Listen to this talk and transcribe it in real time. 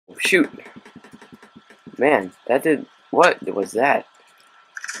shoot. Man, that did... What was that?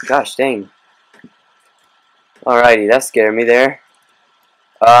 Gosh dang. Alrighty, that scared me there.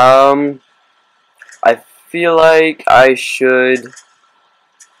 I feel like I should...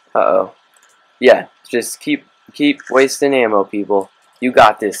 Uh-oh. Yeah, just keep wasting ammo, people. You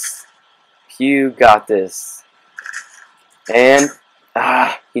got this. You got this. And...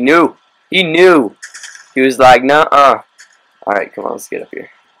 he knew. He knew. He was like, nuh-uh. Alright, come on, let's get up here.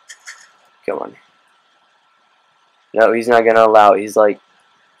 Come on. No, he's not gonna allow it. He's like...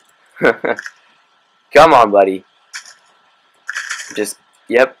 Come on, buddy. Just...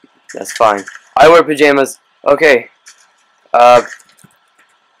 Yep, that's fine. I wear pajamas. Okay.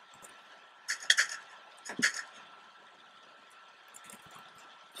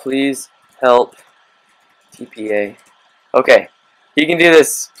 Please help TPA. Okay. He can do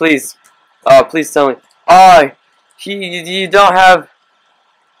this. Please. Oh, please tell me. Oh, you don't have...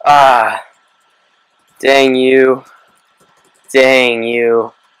 Dang you. Dang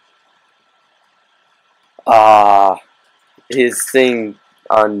you. His thing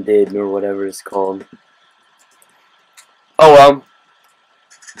undid, or whatever it's called. Oh well.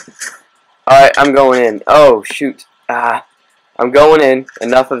 Alright, I'm going in. Oh, shoot. I'm going in.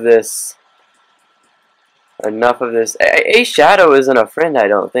 Enough of this. Enough of this. A Shadow isn't a friend, I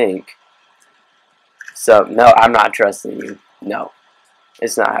don't think. So, no, I'm not trusting you. No.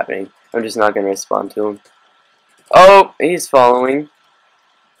 It's not happening. I'm just not going to respond to him. Oh, he's following.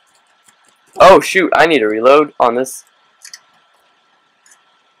 Oh, shoot. I need to reload on this.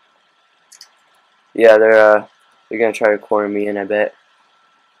 Yeah, they're going to try to corner me in, I bet.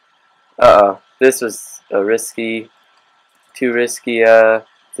 Uh-oh. This was a too risky,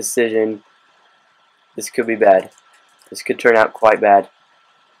 decision. This could be bad. This could turn out quite bad.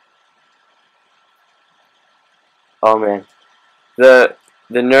 Oh man, the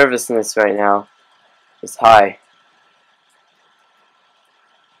nervousness right now is high.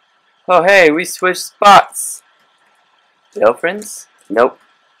 Oh hey, we switched spots. Girlfriends? Nope.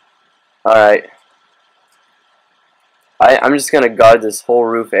 Alright. I'm just gonna guard this whole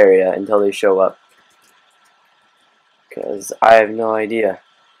roof area until they show up. Because I have no idea.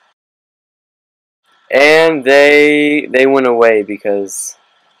 And they went away because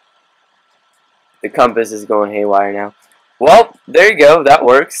the compass is going haywire now. Well, there you go. That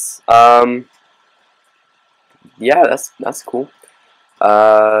works. Yeah, that's cool.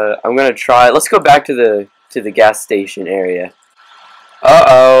 I'm gonna try. Let's go back to the gas station area.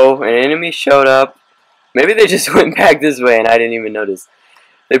 Uh-oh, an enemy showed up. Maybe they just went back this way and I didn't even notice.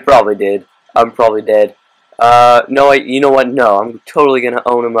 They probably did. I'm probably dead. No, you know what? No, I'm totally gonna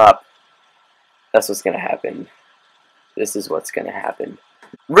own them up. That's what's gonna happen. This is what's gonna happen.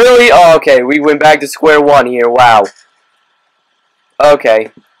 Really? Oh, okay. We went back to square one here. Wow. Okay.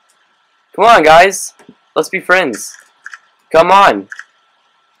 Come on, guys. Let's be friends. Come on.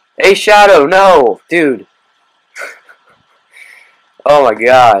 Hey, Shadow. No, dude. Oh my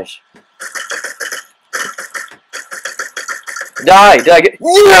gosh. Die. Did I get?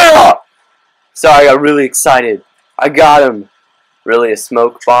 Yeah! Sorry, I got really excited. I got him. Really, a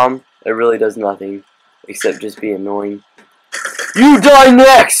smoke bomb? It really does nothing except just be annoying. You die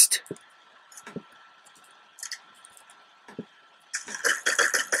next!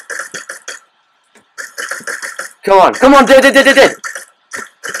 Come on, dead!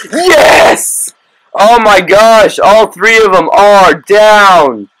 Yes! Oh my gosh, all three of them are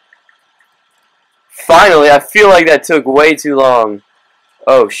down! Finally, I feel like that took way too long.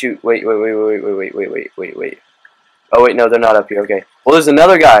 Oh shoot, wait. Oh wait, no, they're not up here, okay. Well, there's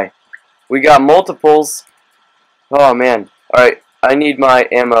another guy. We got multiples. Oh man. Alright, I need my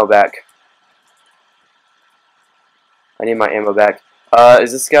ammo back.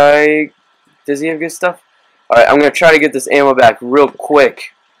 Is this guy... Does he have good stuff? Alright, I'm gonna try to get this ammo back real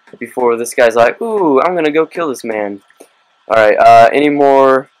quick before this guy's like, ooh, I'm gonna go kill this man. Alright, any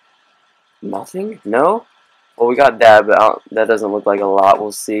more... Nothing? No? Well, we got that, but that doesn't look like a lot.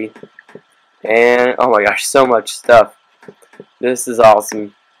 We'll see. And, oh my gosh, so much stuff. This is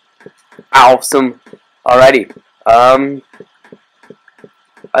awesome. Awesome. Alrighty. I'm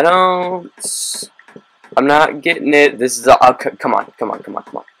not getting it. This is all. Come on.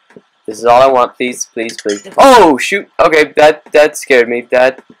 This is all I want. Please. Oh shoot. Okay, that scared me.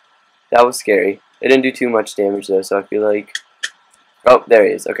 That was scary. It didn't do too much damage though, so I feel like. Oh, there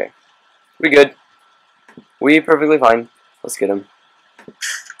he is. Okay, we good. We perfectly fine. Let's get him.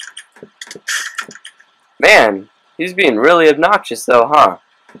 Man, he's being really obnoxious though, huh?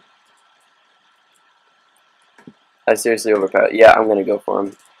 I seriously overpowered. Yeah, I'm gonna go for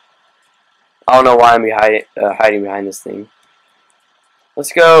him. I don't know why I'm hiding behind this thing.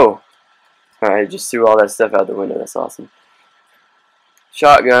 Let's go. Alright, just threw all that stuff out the window. That's awesome.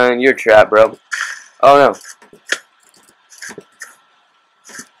 Shotgun, you're trapped, bro. Oh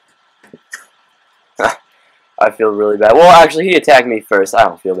no. I feel really bad. Well, actually, he attacked me first. I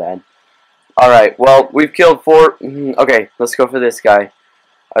don't feel bad. Alright, well, we've killed 4. Okay, let's go for this guy.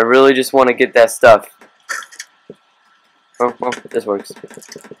 I really just want to get that stuff. Oh, well, this works.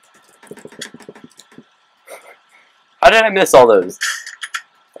 How did I miss all those?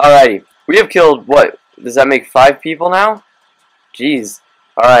 Alrighty, we have killed, what? Does that make 5 people now? Jeez.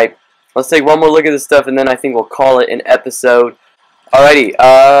 Alright, let's take one more look at this stuff, and then I think we'll call it an episode. Alrighty,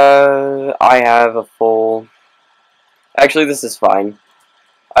 I have a full... Actually, this is fine.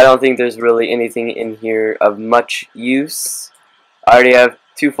 I don't think there's really anything in here of much use. I already have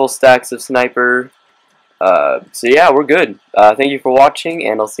 2 full stacks of sniper. So yeah, we're good. Thank you for watching,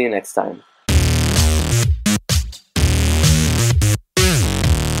 and I'll see you next time.